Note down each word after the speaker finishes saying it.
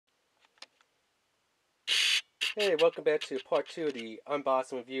Hey, welcome back to part 2 of the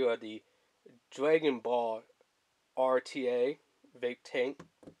unboxing review of the Ball RDTA vape tank.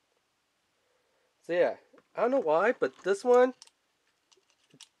 So yeah, I don't know why, but this one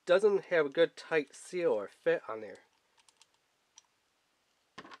doesn't have a good tight seal or fit on there.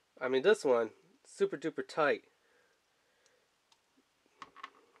 I mean, this one, super duper tight.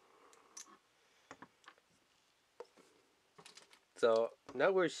 So,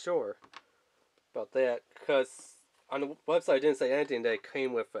 not really sure about that, because on the website it didn't say anything that it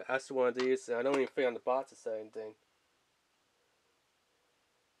came with an extra one of these, and I don't even think on the box it said anything.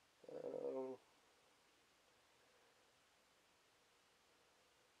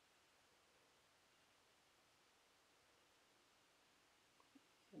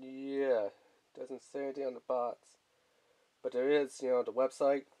 Yeah, doesn't say anything on the box. But there is, the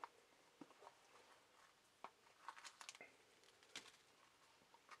website.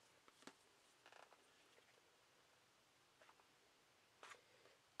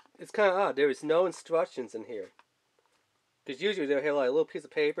 It's kind of odd. There is no instructions in here. Because usually they'll have like a little piece of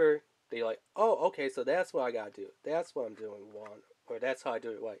paper. They're like, oh, okay, so that's what I gotta do. That's what I'm doing wrong. Or that's how I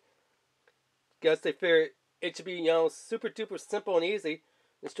do it right. Guess they figure it should be, super duper simple and easy.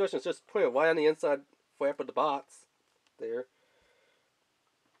 Instructions just put it right on the inside flap of the box. There.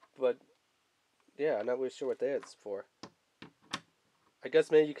 But, yeah, I'm not really sure what that is for. I guess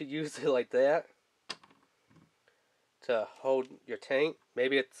maybe you could use it like that to hold your tank.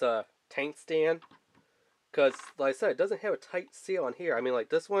 Maybe it's a tank stand. Because, like I said, it doesn't have a tight seal on here. I mean, like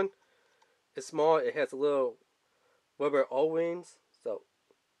this one is small. It has a little rubber O-rings. So,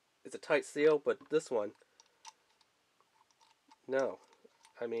 it's a tight seal. But this one, no.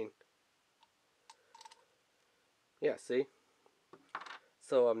 I mean, yeah, see?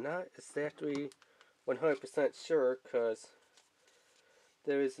 So, I'm not exactly 100% sure because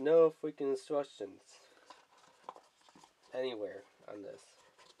there is no freaking instructions anywhere on this.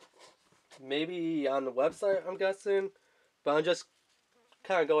 Maybe on the website, I'm guessing. But I'm just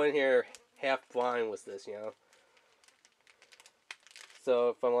kind of going here half blind with this, So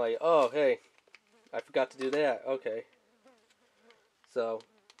if I'm like, oh, hey, I forgot to do that. Okay. So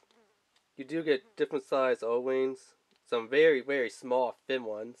you do get different size O-rings. Some very, very small thin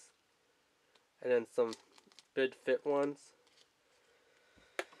ones. And then some big fit ones.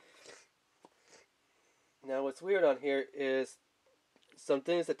 Now what's weird on here is some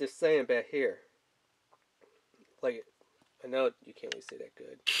things that they're saying back here. Like, I know you can't really see that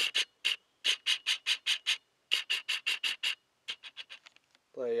good.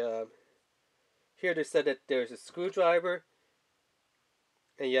 Like, here they said that there's a screwdriver,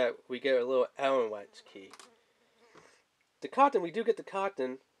 and yet we get a little Allen wrench key. The cotton, we do get the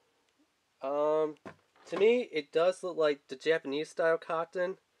cotton. To me, it does look like the Japanese style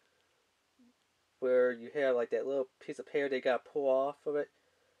cotton, where you have like that little piece of hair they got to pull off of it,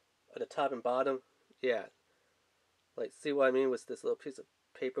 at the top and bottom. Yeah, like see what I mean with this little piece of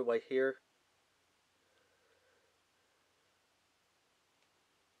paper right here.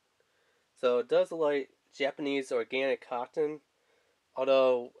 So it does look like Japanese organic cotton,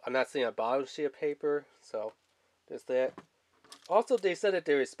 although I'm not seeing a bottom sheet of paper, so there's that. Also, they said that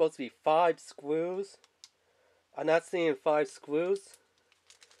there is supposed to be 5 screws. I'm not seeing 5 screws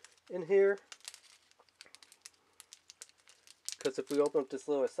in here. Because if we open up this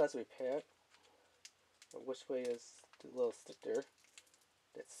little accessory pack, which way is the little sticker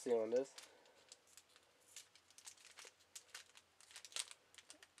that's sealing this?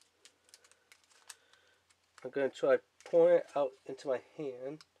 I'm going to try pouring it out into my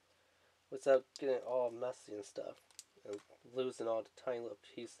hand without getting it all messy and stuff and losing all the tiny little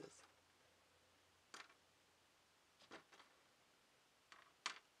pieces.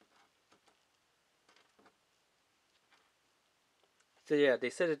 So yeah, they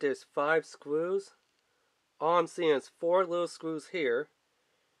said that there's 5 screws. All I'm seeing is 4 little screws here,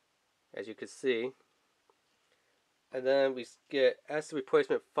 as you can see. And then we get S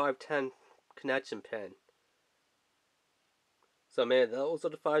replacement 510 connection pin. So man, those are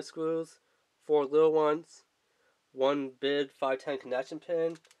the 5 screws, 4 little ones, 1 big 510 connection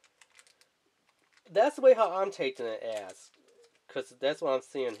pin. That's the way how I'm taking it as, because that's what I'm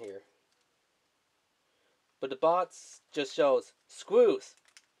seeing here. But the box just shows screws,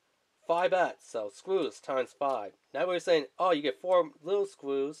 5S, so screws times 5. Now we're saying, oh, you get 4 little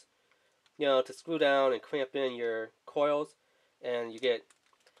screws, to screw down and clamp in your coils, and you get,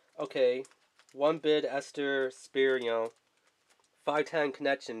 okay, 1 big ester spear, 510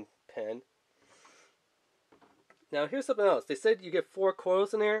 connection pin. Now here's something else. They said you get 4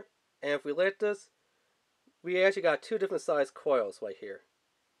 coils in there, and if we lit this, we actually got 2 different size coils right here.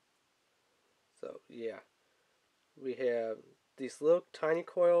 So yeah, we have these little tiny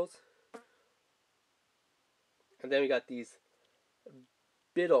coils, and then we got these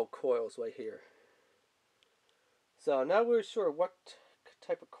big old coils right here. So I'm not really sure what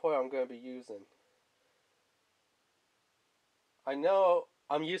type of coil I'm going to be using. I know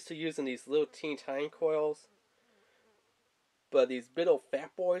I'm used to using these little teeny tiny coils, but these big old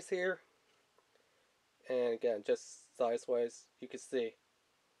fat boys here, and again, just size wise, you can see,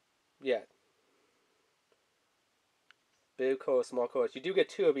 yeah, big coils, small coils. You do get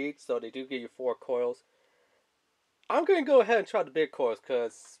 2 of each, so they do give you 4 coils. I'm going to go ahead and try the big coils,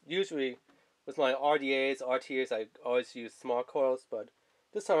 because usually with my RDAs, RTAs, I always use small coils, but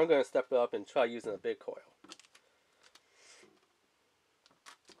this time I'm going to step it up and try using a big coil.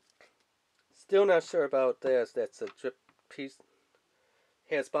 Still not sure about this. That's a drip piece.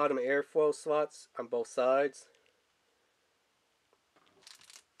 Has bottom airflow slots on both sides.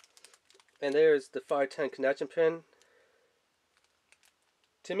 And there's the 510 connection pin.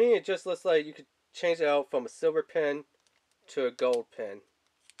 To me, it just looks like you could change it out from a silver pin to a gold pin.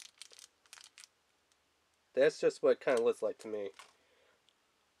 That's just what it kind of looks like to me.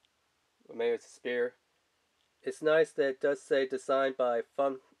 Or maybe it's a spear. It's nice that it does say designed by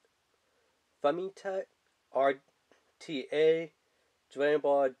FumyTech, RTA,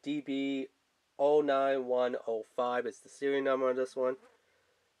 Ball DB 09105 is the serial number on this one.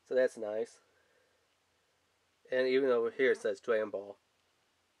 So that's nice. And even over here it says Ball.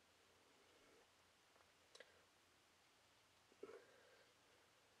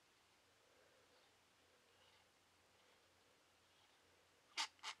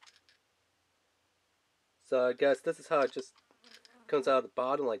 So I guess this is how it just comes out of the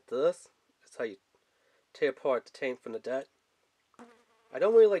bottom like this. That's how you tear apart the tank from the deck. I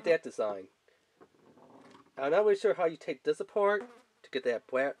don't really like that design. I'm not really sure how you take this apart to get that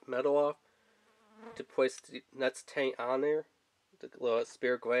black metal off to place the next tank on there. The little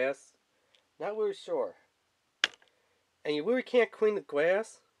spare glass. Not really sure. And you really can't clean the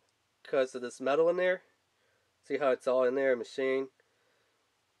glass because of this metal in there. See how it's all in there, machine.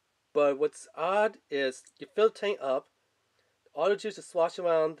 But what's odd is you fill the tank up, all the juice is sloshing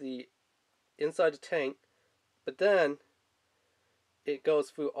around the inside the tank, but then it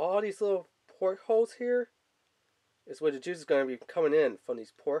goes through all these little portholes here. Is where the juice is going to be coming in from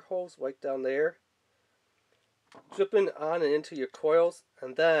these portholes right down there, dripping on and into your coils,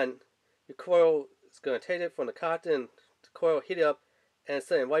 and then your coil is going to take it from the cotton, the coil, heat it up, and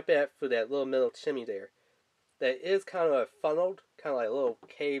send it right back through that little middle chimney there. That is kind of a funneled, kind of like a little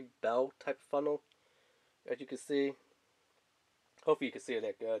cave bell type of funnel, as you can see. Hopefully you can see it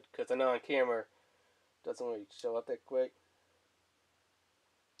that good, because I know on camera it doesn't really show up that quick.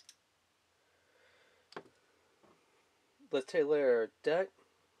 Let's take a look at our deck.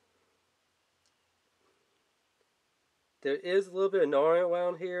 There is a little bit of gnawing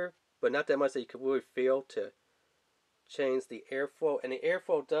around here, but not that much that you can really feel to change the airflow. And the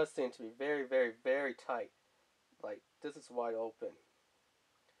airflow does seem to be very, very, very tight. Like, this is wide open.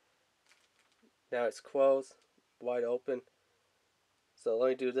 Now it's closed, wide open. So let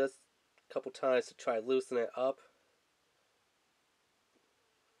me do this a couple times to try to loosen it up.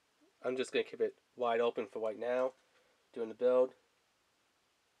 I'm just going to keep it wide open for right now, doing the build.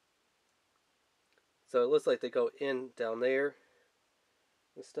 So it looks like they go in down there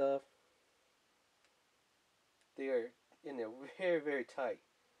and stuff. They are in there very, very tight.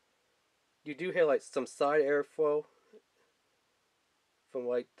 You do have like some side airflow from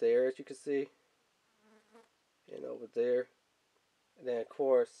right there, as you can see, and over there, and then of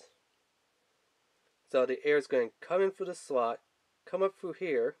course, so the air is going to come in through the slot, come up through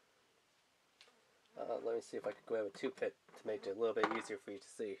here. Let me see if I can grab a toothpick to make it a little bit easier for you to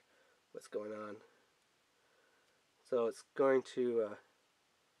see what's going on. So it's going to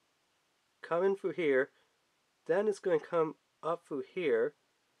come in through here, then it's going to come up through here.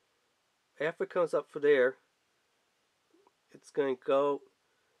 After it comes up through there, it's going to go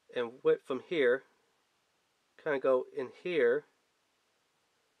and whip from here, kind of go in here,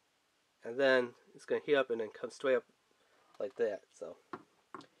 and then it's going to heat up and then come straight up like that. So,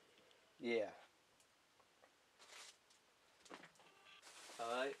 yeah.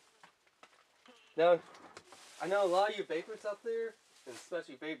 Alright. Now, I know a lot of you vapors out there, and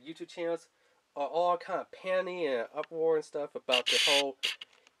especially vape YouTube channels, are all kind of panty and uproar and stuff about the whole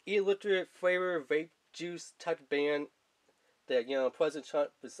illiterate flavor vape juice type of ban that, you know, President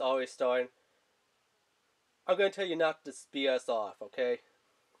Trump is always starting. I'm going to tell you not to BS off, okay?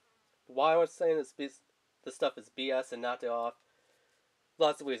 Why I'm saying this stuff is BS and not to off?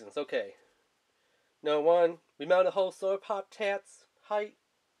 Lots of reasons, okay. Number one, remember the whole solar pop tats hype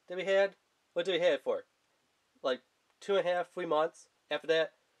that we had? What did we have it for? Like 2.5, 3 months after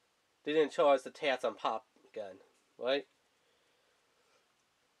that, they didn't charge the tax on pop again, right?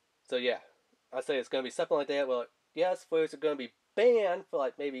 So yeah, I say it's going to be something like that. Well, yes, flavors are going to be banned for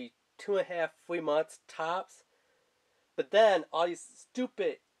like maybe 2.5, 3 months tops. But then all these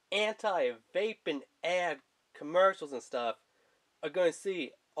stupid anti-vaping ad commercials and stuff are going to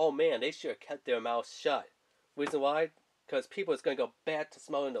see, oh man, they should have kept their mouths shut. Reason why? Because people is going to go back to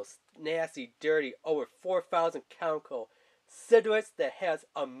smoking those nasty, dirty, over 4,000 chemical cigarettes that has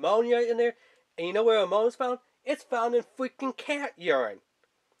ammonia in there. And you know where ammonia is found? It's found in freaking cat urine.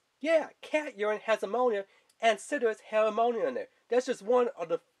 Yeah, cat urine has ammonia, and cigarettes have ammonia in there. That's just one of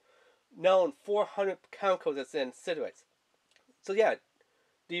the known 400 chemicals that's in cigarettes. So yeah,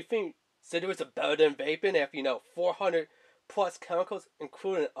 do you think cigarettes are better than vaping after you know 400 plus chemicals,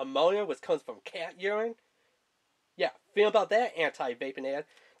 including ammonia, which comes from cat urine? Yeah, feel about that anti-vaping ad.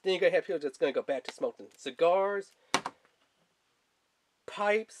 Then you're going to have people that's going to go back to smoking cigars,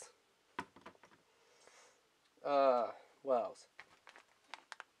 pipes, what else?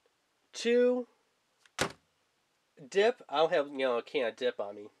 Chew, dip. I don't have, a can of dip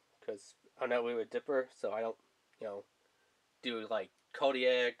on me, because I'm not really a dipper, so I don't, do like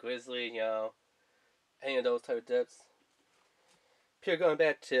Kodiak, Grizzly, any of those type of dips. People going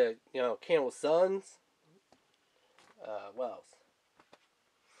back to, Camel Suns. What else?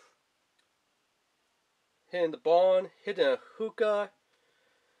 Hitting the bong, hitting a hookah,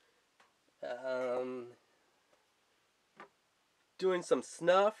 doing some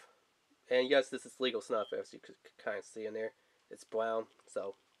snuff, and yes, this is legal snuff, as you could kind of see in there. It's brown,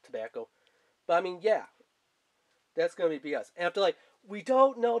 so tobacco. But I mean, yeah, that's going to be BS. And after, we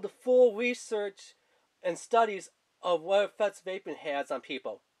don't know the full research and studies of what effects vaping has on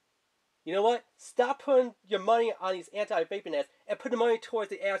people. You know what? Stop putting your money on these anti-vaping ads and put the money towards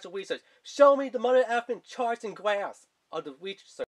the actual research. Show me the money I've been charged in glass of the research.